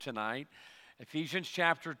tonight. Ephesians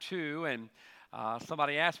chapter 2, and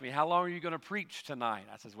somebody asked me, how long are you going to preach tonight?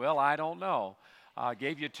 I says, well, I don't know. I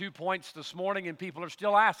gave you 2 points this morning, and people are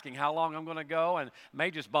still asking how long I'm going to go, and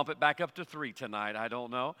may just bump it back up to 3 tonight. I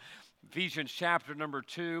don't know. Ephesians chapter number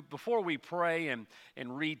 2. Before we pray and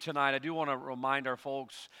read tonight, I do want to remind our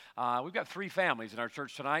folks, we've got 3 families in our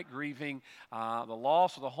church tonight grieving the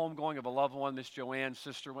loss of the homegoing of a loved one. Miss Joanne's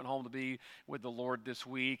sister went home to be with the Lord this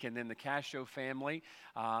week. And then the Cascio family,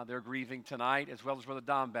 they're grieving tonight, as well as Brother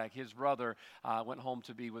Dombeck. His brother went home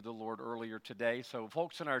to be with the Lord earlier today. So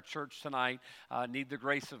folks in our church tonight need the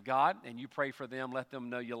grace of God, and you pray for them. Let them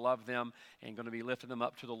know you love them, and going to be lifting them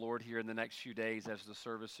up to the Lord here in the next few days as the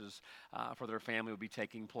services for their family will be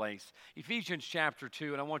taking place. Ephesians chapter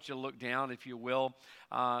 2, and I want you to look down, if you will,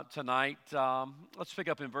 tonight. Let's pick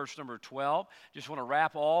up in verse number 12. Just want to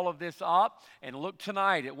wrap all of this up and look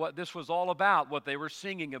tonight at what this was all about, what they were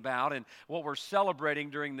singing about, and what we're celebrating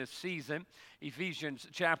during this season. Ephesians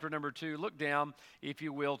chapter number 2, look down, if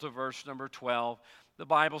you will, to verse number 12. The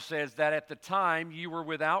Bible says that at the time you were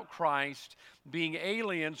without Christ, being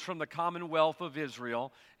aliens from the commonwealth of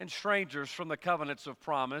Israel and strangers from the covenants of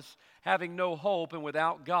promise, having no hope and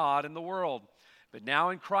without God in the world. But now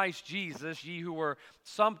in Christ Jesus, ye who were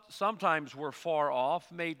sometimes were far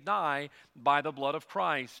off, made nigh by the blood of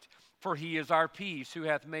Christ. For he is our peace, who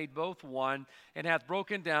hath made both one, and hath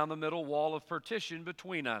broken down the middle wall of partition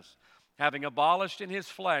between us, having abolished in his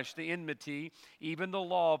flesh the enmity, even the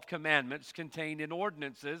law of commandments contained in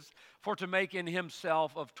ordinances, for to make in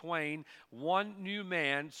himself of twain one new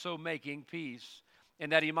man, so making peace,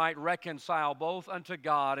 and that he might reconcile both unto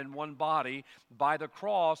God in one body by the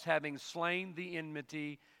cross, having slain the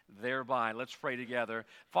enmity thereby. Let's pray together.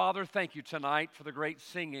 Father, thank you tonight for the great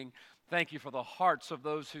singing. Thank you for the hearts of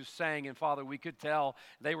those who sang. And Father, we could tell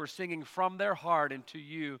they were singing from their heart and to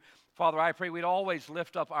you. Father, I pray we'd always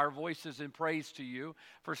lift up our voices in praise to you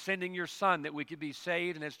for sending your Son that we could be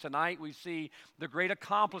saved. And as tonight we see the great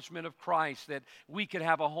accomplishment of Christ, that we could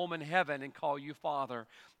have a home in heaven and call you Father.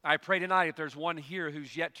 I pray tonight if there's one here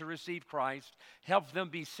who's yet to receive Christ, help them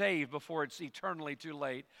be saved before it's eternally too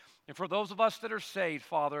late. And for those of us that are saved,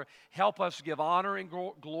 Father, help us give honor and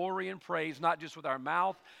glory and praise, not just with our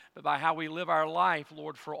mouth, but by how we live our life,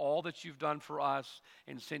 Lord, for all that you've done for us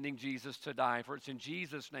in sending Jesus to die. For it's in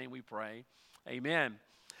Jesus' name we pray. Amen.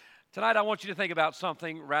 Tonight I want you to think about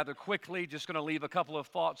something rather quickly. Just going to leave a couple of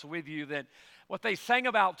thoughts with you that what they sang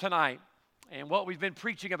about tonight and what we've been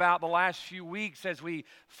preaching about the last few weeks as we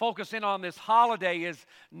focus in on this holiday is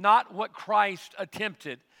not what Christ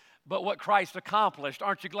attempted, but what Christ accomplished.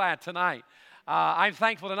 Aren't you glad tonight? I'm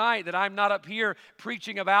thankful tonight that I'm not up here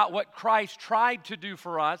preaching about what Christ tried to do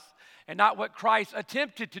for us and not what Christ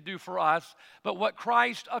attempted to do for us, but what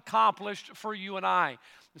Christ accomplished for you and I.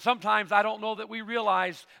 Sometimes I don't know that we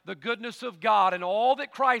realize the goodness of God and all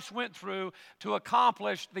that Christ went through to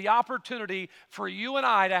accomplish the opportunity for you and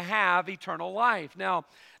I to have eternal life. Now,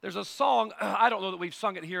 there's a song, I don't know that we've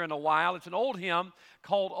sung it here in a while. It's an old hymn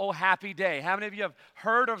called Oh Happy Day. How many of you have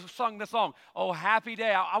heard or sung the song, Oh Happy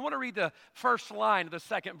Day? I want to read the first line of the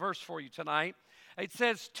second verse for you tonight. It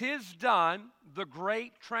says, "'Tis done, the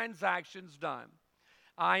great transaction's done.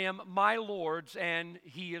 I am my Lord's and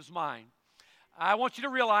he is mine." I want you to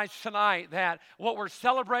realize tonight that what we're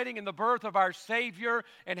celebrating in the birth of our Savior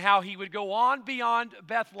and how he would go on beyond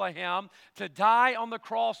Bethlehem to die on the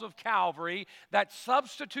cross of Calvary, that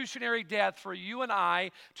substitutionary death for you and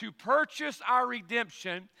I to purchase our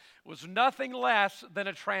redemption was nothing less than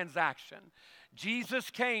a transaction. Jesus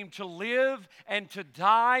came to live and to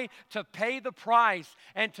die, to pay the price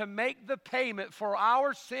and to make the payment for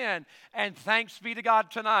our sin. And thanks be to God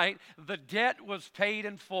tonight, the debt was paid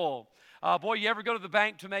in full. Boy, you ever go to the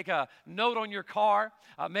bank to make a note on your car?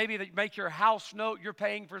 Maybe they make your house note, you're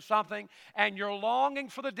paying for something, and you're longing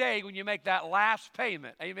for the day when you make that last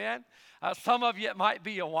payment. Amen? Some of you, it might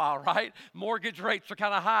be a while, right? Mortgage rates are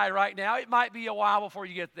kind of high right now. It might be a while before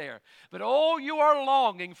you get there. But oh, you are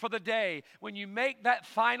longing for the day when you make that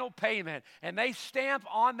final payment, and they stamp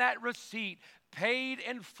on that receipt, paid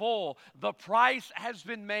in full. The price has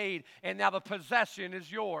been made, and now the possession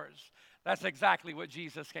is yours. That's exactly what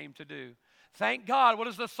Jesus came to do. Thank God. What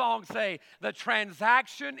does the song say? The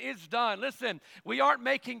transaction is done. Listen, we aren't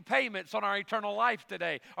making payments on our eternal life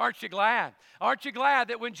today. Aren't you glad? Aren't you glad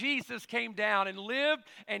that when Jesus came down and lived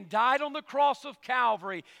and died on the cross of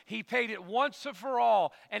Calvary, he paid it once and for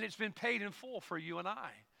all, and it's been paid in full for you and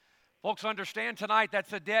I. Folks, understand tonight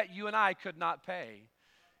that's a debt you and I could not pay.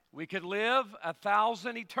 We could live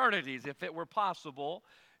 1,000 eternities if it were possible,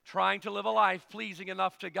 trying to live a life pleasing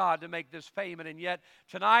enough to God to make this payment, and yet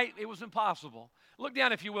tonight it was impossible. Look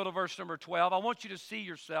down, if you will, to verse number 12. I want you to see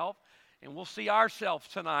yourself, and we'll see ourselves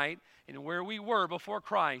tonight and where we were before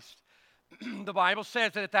Christ. The Bible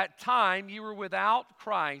says that at that time you were without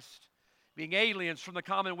Christ, being aliens from the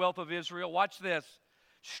commonwealth of Israel. Watch this.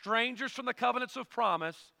 Strangers from the covenants of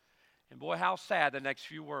promise. And boy, how sad the next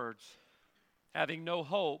few words. Having no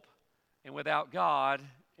hope and without God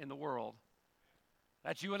in the world.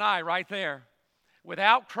 That's you and I right there.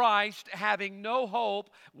 Without Christ, having no hope,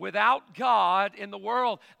 without God in the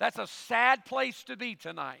world. That's a sad place to be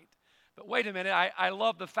tonight. But wait a minute, I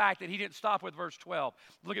love the fact that he didn't stop with verse 12.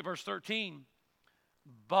 Look at verse 13.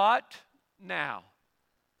 But now.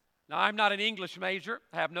 Now, I'm not an English major.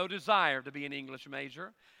 I have no desire to be an English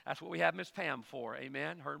major. That's what we have Miss Pam for.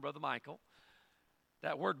 Amen. Her and Brother Michael.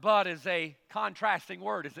 That word but is a contrasting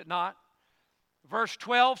word, is it not? Verse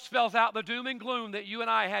 12 spells out the doom and gloom that you and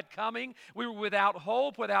I had coming. We were without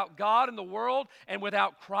hope, without God in the world, and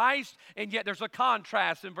without Christ. And yet there's a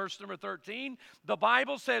contrast in verse number 13. The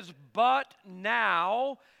Bible says, but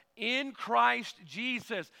now in Christ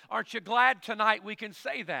Jesus. Aren't you glad tonight we can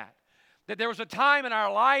say that? That there was a time in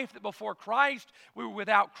our life that before Christ, we were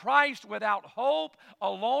without Christ, without hope,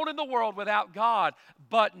 alone in the world, without God.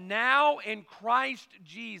 But now in Christ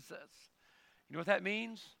Jesus. You know what that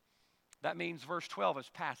means? That means verse 12 is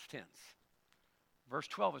past tense. Verse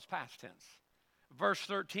 12 is past tense. Verse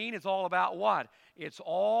 13 is all about what? It's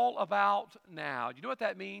all about now. Do you know what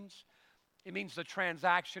that means? It means the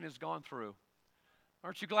transaction has gone through.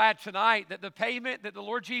 Aren't you glad tonight that the payment that the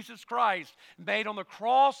Lord Jesus Christ made on the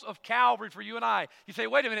cross of Calvary for you and I? You say,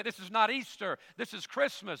 wait a minute, this is not Easter, this is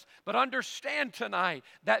Christmas. But understand tonight,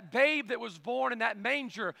 that babe that was born in that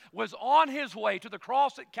manger was on his way to the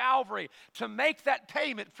cross at Calvary to make that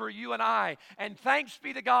payment for you and I. And thanks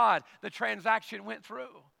be to God, the transaction went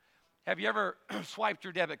through. Have you ever swiped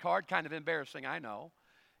your debit card? Kind of embarrassing, I know.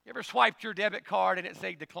 You ever swiped your debit card and it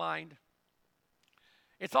said declined?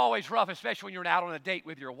 It's always rough, especially when you're out on a date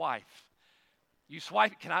with your wife. You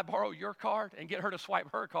swipe, can I borrow your card? And get her to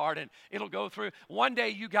swipe her card, and it'll go through. One day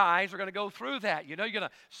you guys are going to go through that. You know, you're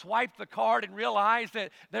going to swipe the card and realize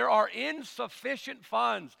that there are insufficient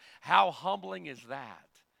funds. How humbling is that?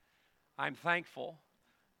 I'm thankful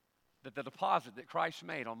that the deposit that Christ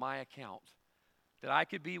made on my account, that I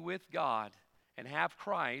could be with God and have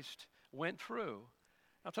Christ, went through.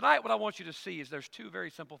 Now tonight what I want you to see is there's two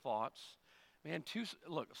very simple thoughts. Man,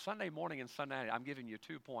 look, Sunday morning and Sunday night, I'm giving you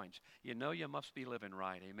 2 points. You know you must be living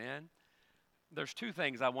right, amen? There's two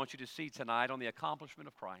things I want you to see tonight on the accomplishment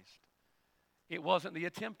of Christ. It wasn't the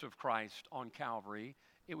attempt of Christ on Calvary.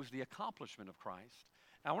 It was the accomplishment of Christ.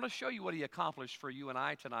 Now, I want to show you what he accomplished for you and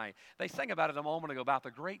I tonight. They sang about it a moment ago, about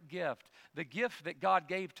the great gift. The gift that God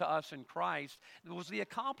gave to us in Christ was the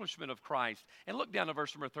accomplishment of Christ. And look down to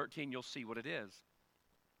verse number 13, you'll see what it is.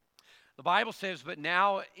 The Bible says, but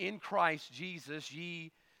now in Christ Jesus,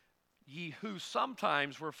 ye who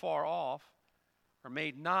sometimes were far off are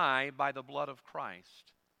made nigh by the blood of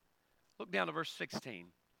Christ. Look down to verse 16.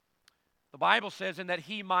 The Bible says, in that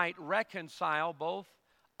he might reconcile both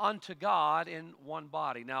unto God in one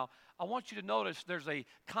body. Now, I want you to notice there's a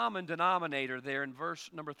common denominator there in verse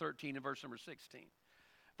number 13 and verse number 16.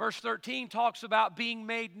 Verse 13 talks about being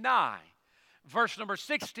made nigh. Verse number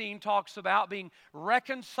 16 talks about being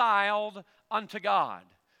reconciled unto God.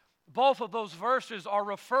 Both of those verses are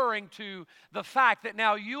referring to the fact that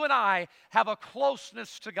now you and I have a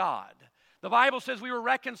closeness to God. The Bible says we were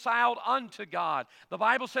reconciled unto God. The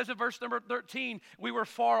Bible says in verse number 13, we were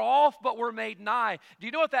far off, but were made nigh. Do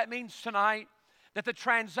you know what that means tonight? That the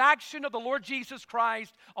transaction of the Lord Jesus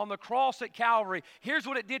Christ on the cross at Calvary, here's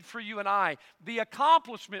what it did for you and I. The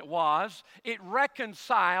accomplishment was it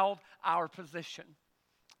reconciled our position.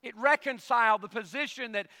 It reconciled the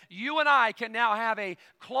position that you and I can now have a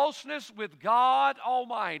closeness with God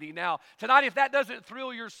Almighty. Now, tonight, if that doesn't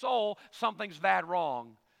thrill your soul, something's bad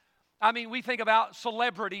wrong. I mean, we think about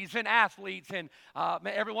celebrities and athletes, and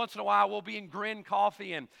every once in a while we'll be in Grin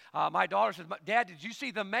Coffee, and my daughter says, Dad, did you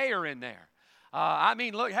see the mayor in there? I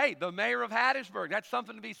mean, look, hey, the mayor of Hattiesburg, that's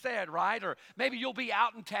something to be said, right? Or maybe you'll be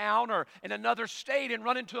out in town or in another state and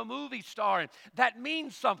run into a movie star, and that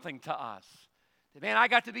means something to us. Man, I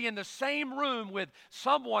got to be in the same room with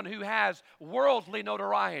someone who has worldly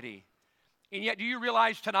notoriety. And yet, do you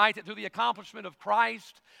realize tonight that through the accomplishment of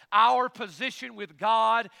Christ, our position with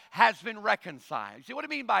God has been reconciled? You see, what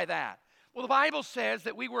do I mean by that? Well, the Bible says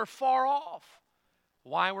that we were far off.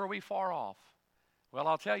 Why were we far off? Well,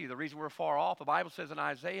 I'll tell you, the reason we're far off, the Bible says in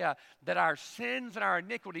Isaiah that our sins and our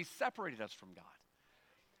iniquities separated us from God.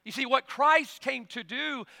 You see, what Christ came to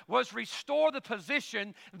do was restore the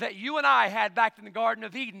position that you and I had back in the Garden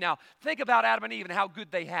of Eden. Now, think about Adam and Eve and how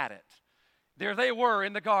good they had it. There they were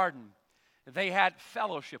in the garden. They had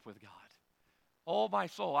fellowship with God. Oh, my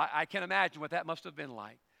soul, I can't imagine what that must have been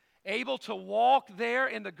like. Able to walk there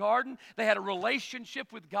in the garden. They had a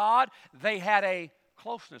relationship with God. They had a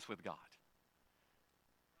closeness with God.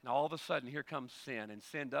 Now, all of a sudden, here comes sin. And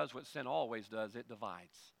sin does what sin always does. It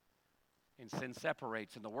divides. And sin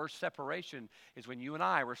separates. And the worst separation is when you and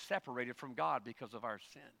I were separated from God because of our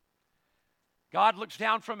sin. God looks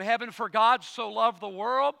down from heaven, for God so loved the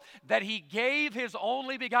world that he gave his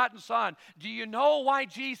only begotten Son. Do you know why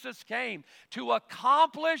Jesus came? To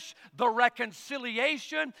accomplish the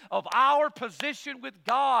reconciliation of our position with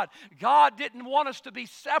God. God didn't want us to be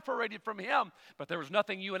separated from him, but there was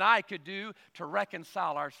nothing you and I could do to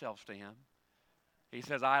reconcile ourselves to him. He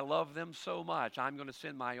says, I love them so much, I'm going to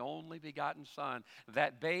send my only begotten Son.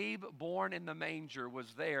 That babe born in the manger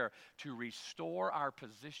was there to restore our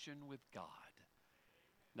position with God.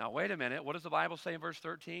 Now, wait a minute. What does the Bible say in verse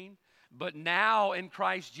 13? But now in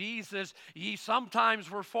Christ Jesus, ye sometimes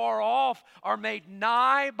were far off, are made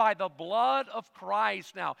nigh by the blood of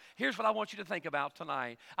Christ. Now, here's what I want you to think about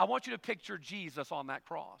tonight. I want you to picture Jesus on that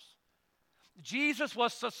cross. Jesus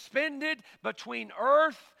was suspended between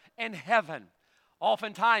earth and heaven.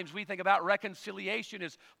 Oftentimes, we think about reconciliation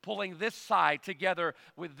as pulling this side together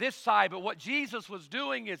with this side. But what Jesus was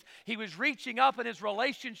doing is he was reaching up in his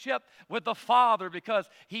relationship with the Father because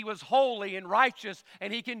he was holy and righteous,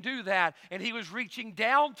 and he can do that. And he was reaching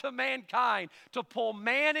down to mankind to pull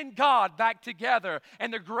man and God back together.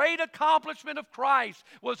 And the great accomplishment of Christ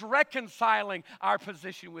was reconciling our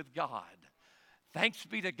position with God. Thanks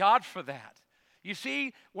be to God for that. You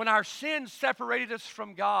see, when our sins separated us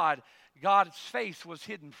from God, God's face was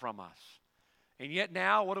hidden from us. And yet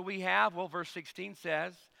now, what do we have? Well, verse 16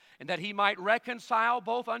 says, and that he might reconcile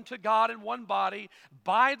both unto God in one body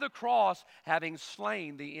by the cross, having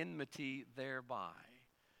slain the enmity thereby.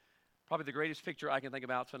 Probably the greatest picture I can think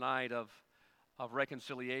about tonight of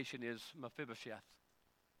reconciliation is Mephibosheth.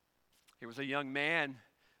 He was a young man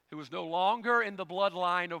who was no longer in the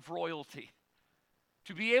bloodline of royalty.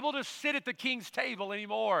 To be able to sit at the king's table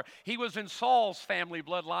anymore. He was in Saul's family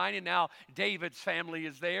bloodline, and now David's family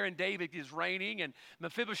is there, and David is reigning, and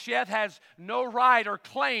Mephibosheth has no right or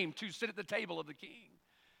claim to sit at the table of the king.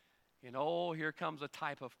 And oh, here comes a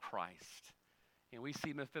type of Christ. And we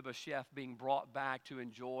see Mephibosheth being brought back to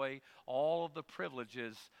enjoy all of the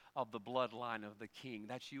privileges of the bloodline of the king.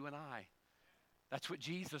 That's you and I. That's what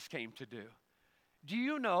Jesus came to do. Do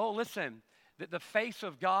you know, listen, that the face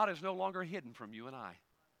of God is no longer hidden from you and I.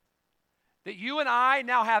 That you and I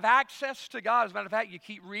now have access to God. As a matter of fact, you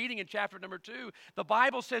keep reading in chapter number 2, the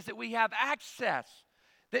Bible says that we have access.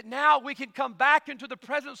 That now we can come back into the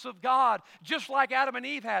presence of God just like Adam and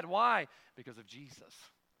Eve had. Why? Because of Jesus.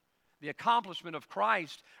 The accomplishment of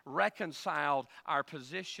Christ reconciled our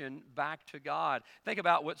position back to God. Think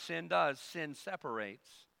about what sin does. Sin separates.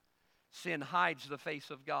 Sin hides the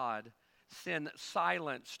face of God. Sin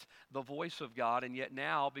silenced the voice of God, and yet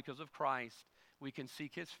now, because of Christ, we can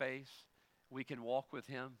seek his face, we can walk with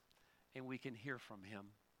him, and we can hear from him.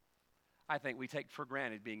 I think we take for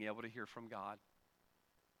granted being able to hear from God.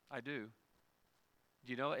 I do.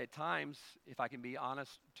 You know, at times, if I can be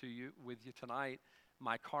honest with you tonight,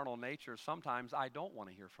 my carnal nature, sometimes I don't want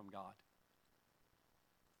to hear from God.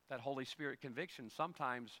 That Holy Spirit conviction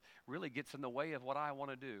sometimes really gets in the way of what I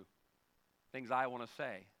want to do, things I want to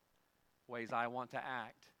say, ways I want to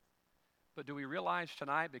act. But do we realize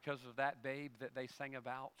tonight, because of that babe that they sang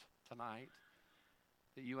about tonight,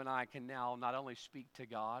 that you and I can now not only speak to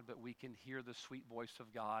God, but we can hear the sweet voice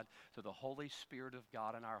of God through the Holy Spirit of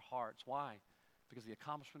God in our hearts. Why? Because of the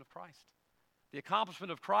accomplishment of Christ. The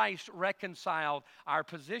accomplishment of Christ reconciled our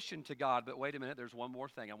position to God. But wait a minute, there's one more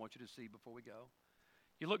thing I want you to see before we go.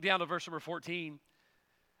 You look down to verse number 14.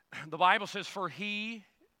 The Bible says, for he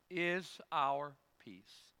is our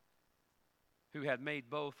peace, who had made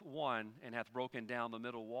both one and hath broken down the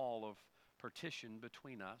middle wall of partition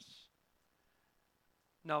between us.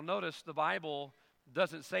 Now notice the Bible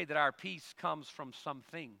doesn't say that our peace comes from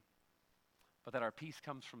something, but that our peace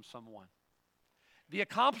comes from someone. The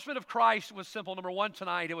accomplishment of Christ was simple. Number one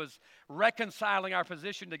tonight, it was reconciling our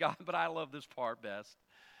position to God, but I love this part best.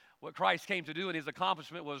 What Christ came to do in his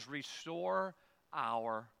accomplishment was restore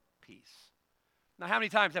our peace. Now, how many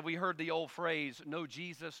times have we heard the old phrase, no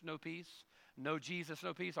Jesus, no peace? No Jesus,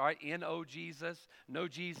 no peace. All right, N-O Jesus, no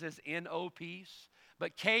Jesus, N-O peace.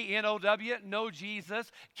 But K-N-O-W, know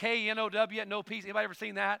Jesus. K-N-O-W, no peace. Anybody ever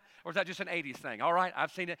seen that? Or is that just an 80s thing? All right,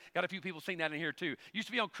 I've seen it. Got a few people seen that in here too. Used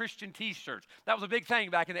to be on Christian t-shirts. That was a big thing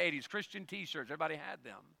back in the 80s, Christian t-shirts. Everybody had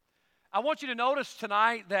them. I want you to notice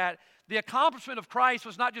tonight that the accomplishment of Christ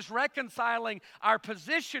was not just reconciling our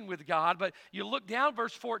position with God, but you look down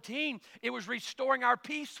verse 14, it was restoring our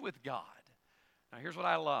peace with God. Now here's what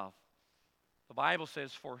I love. The Bible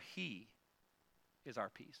says, for He is our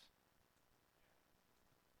peace.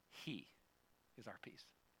 He is our peace.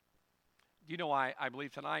 Do you know why I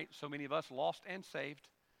believe tonight so many of us, lost and saved,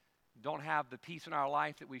 don't have the peace in our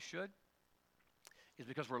life that we should? It's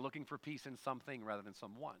because we're looking for peace in something rather than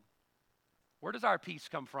someone. Where does our peace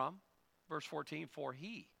come from? Verse 14, for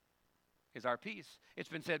He is our peace. It's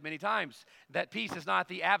been said many times that peace is not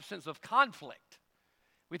the absence of conflict.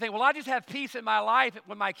 We think, well, I just have peace in my life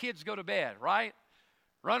when my kids go to bed, right?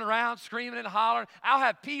 Run around screaming and hollering. I'll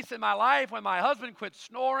have peace in my life when my husband quits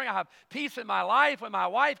snoring. I'll have peace in my life when my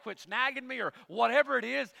wife quits nagging me or whatever it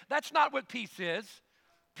is. That's not what peace is.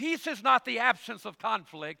 Peace is not the absence of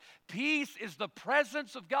conflict. Peace is the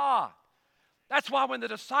presence of God. That's why when the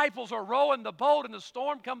disciples are rowing the boat and the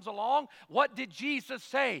storm comes along, what did Jesus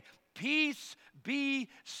say? Peace, be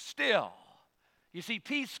still. You see,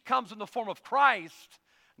 peace comes in the form of Christ,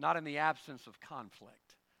 not in the absence of conflict.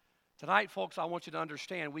 Tonight, folks, I want you to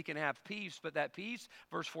understand we can have peace, but that peace,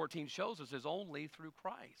 verse 14 shows us, is only through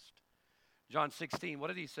Christ. John 16, what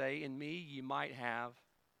did He say? In me you might have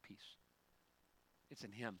peace. It's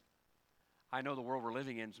in Him. I know the world we're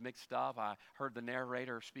living in is mixed up. I heard the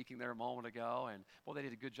narrator speaking there a moment ago, and well, they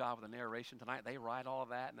did a good job with the narration tonight. They write all of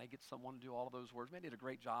that, and they get someone to do all of those words. Man, they did a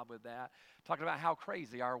great job with that, talking about how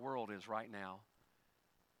crazy our world is right now.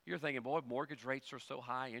 You're thinking, boy, mortgage rates are so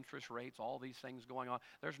high, interest rates, all these things going on.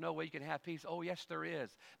 There's no way you can have peace. Oh, yes, there is.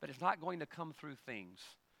 But it's not going to come through things.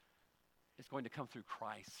 It's going to come through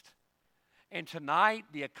Christ. And tonight,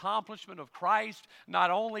 the accomplishment of Christ not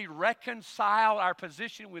only reconciled our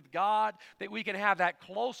position with God, that we can have that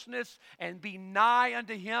closeness and be nigh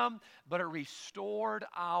unto Him, but it restored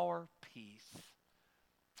our peace.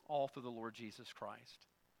 All through the Lord Jesus Christ.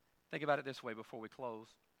 Think about it this way before we close.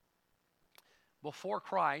 Before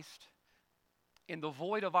Christ, in the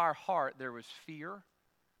void of our heart, there was fear,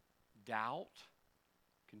 doubt,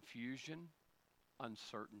 confusion,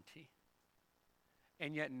 uncertainty.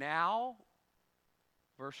 And yet now,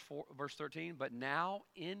 verse 13, but now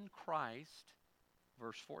in Christ,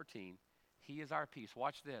 verse 14, He is our peace.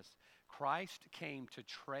 Watch this. Christ came to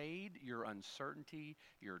trade your uncertainty,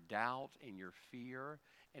 your doubt, and your fear.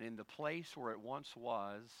 And in the place where it once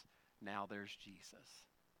was, now there's Jesus.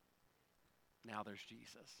 Now there's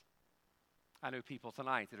Jesus. I know people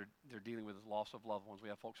tonight that they're dealing with the loss of loved ones. We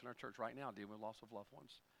have folks in our church right now dealing with loss of loved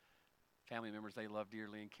ones. Family members they love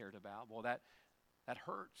dearly and cared about. Well, that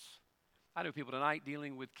hurts. I know people tonight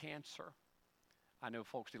dealing with cancer. I know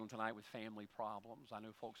folks dealing tonight with family problems. I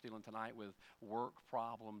know folks dealing tonight with work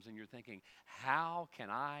problems. And you're thinking, how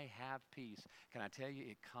can I have peace? Can I tell you,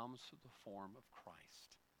 it comes through the form of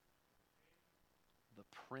Christ, the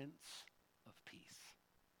Prince of Peace.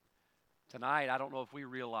 Tonight, I don't know if we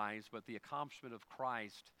realize, but the accomplishment of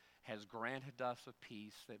Christ has granted us a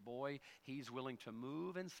peace that, boy, He's willing to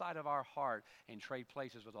move inside of our heart and trade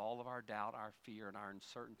places with all of our doubt, our fear, and our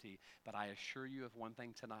uncertainty. But I assure you of one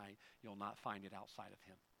thing tonight, you'll not find it outside of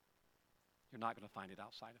Him. You're not going to find it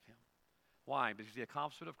outside of Him. Why? Because the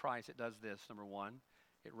accomplishment of Christ, it does this. Number one,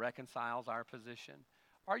 it reconciles our position.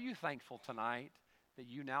 Are you thankful tonight that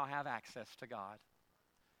you now have access to God?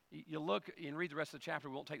 You look and read the rest of the chapter.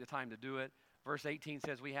 We won't take the time to do it. Verse 18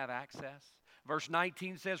 says we have access. Verse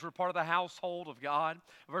 19 says we're part of the household of God.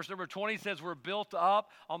 Verse number 20 says we're built up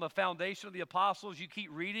on the foundation of the apostles. You keep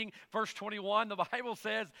reading. Verse 21, the Bible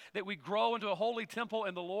says that we grow into a holy temple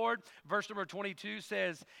in the Lord. Verse number 22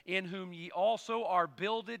 says, in whom ye also are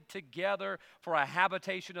builded together for a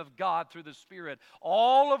habitation of God through the Spirit.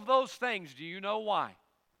 All of those things, do you know why?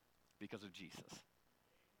 Because of Jesus.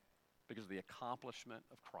 Because of the accomplishment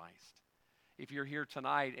of Christ. If you're here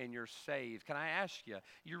tonight and you're saved, can I ask you,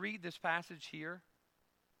 you read this passage here,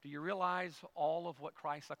 do you realize all of what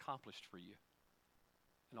Christ accomplished for you?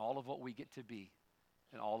 And all of what we get to be,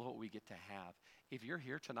 and all of what we get to have. If you're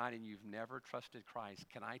here tonight and you've never trusted Christ,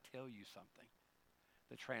 can I tell you something?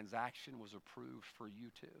 The transaction was approved for you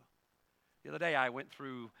too. The other day I went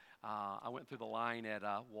through the line at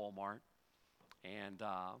Walmart, and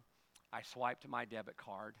I swiped my debit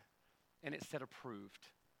card. And it said approved.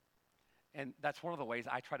 And that's one of the ways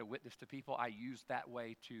I try to witness to people. I use that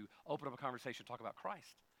way to open up a conversation, talk about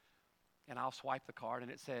Christ. And I'll swipe the card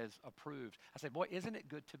and it says approved. I say, boy, isn't it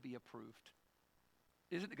good to be approved?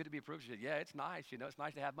 Isn't it good to be approved? She said, yeah, it's nice. It's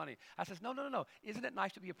nice to have money. I says, no, no, no, no. Isn't it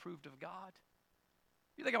nice to be approved of God?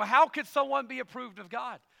 You think, well, how could someone be approved of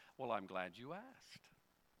God? Well, I'm glad you asked.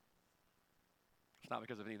 It's not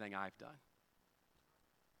because of anything I've done.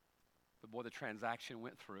 But boy, the transaction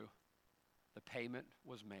went through. The payment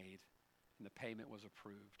was made, and the payment was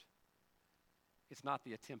approved. It's not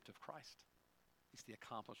the attempt of Christ. It's the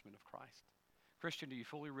accomplishment of Christ. Christian, do you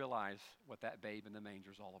fully realize what that babe in the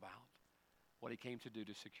manger is all about? What he came to do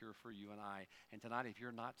to secure for you and I. And tonight, if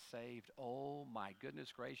you're not saved, oh my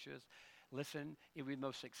goodness gracious, listen, it would be the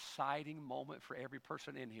most exciting moment for every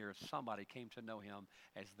person in here if somebody came to know him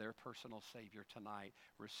as their personal Savior tonight,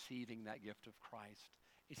 receiving that gift of Christ.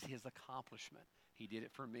 It's his accomplishment. He did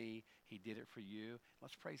it for me. He did it for you.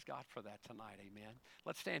 Let's praise God for that tonight. Amen.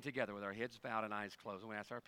 Let's stand together with our heads bowed and eyes closed. And we ask our